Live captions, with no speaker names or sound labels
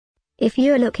If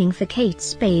you're looking for Kate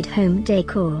Spade home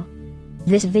decor,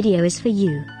 this video is for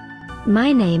you.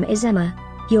 My name is Emma,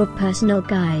 your personal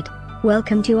guide.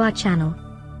 Welcome to our channel.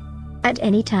 At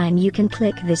any time you can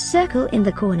click this circle in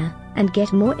the corner, and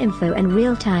get more info and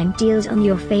real-time deals on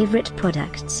your favorite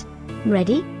products.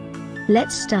 Ready?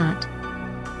 Let's start.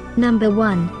 Number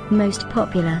 1, Most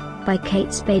Popular, by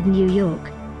Kate Spade New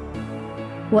York.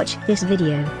 Watch this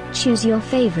video, choose your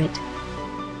favorite.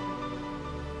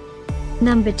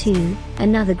 Number 2,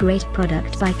 another great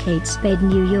product by Kate Spade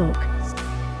New York.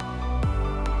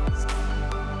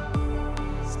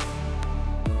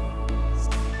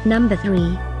 Number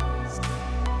 3.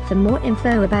 For more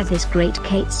info about this great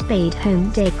Kate Spade home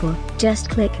decor, just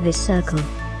click this circle.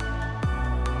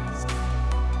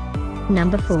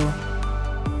 Number 4.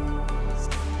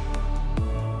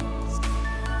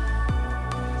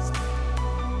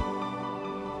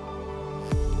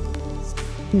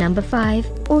 Number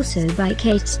 5, also by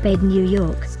Kate Spade New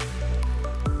York.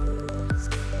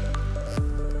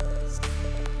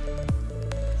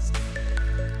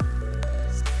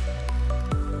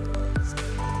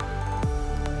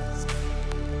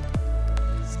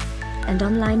 And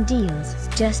online deals,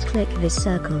 just click this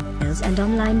circle. Deals and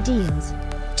online deals,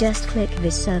 just click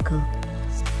this circle.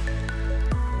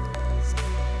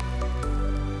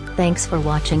 Thanks for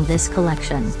watching this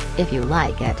collection. If you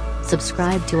like it,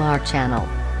 subscribe to our channel.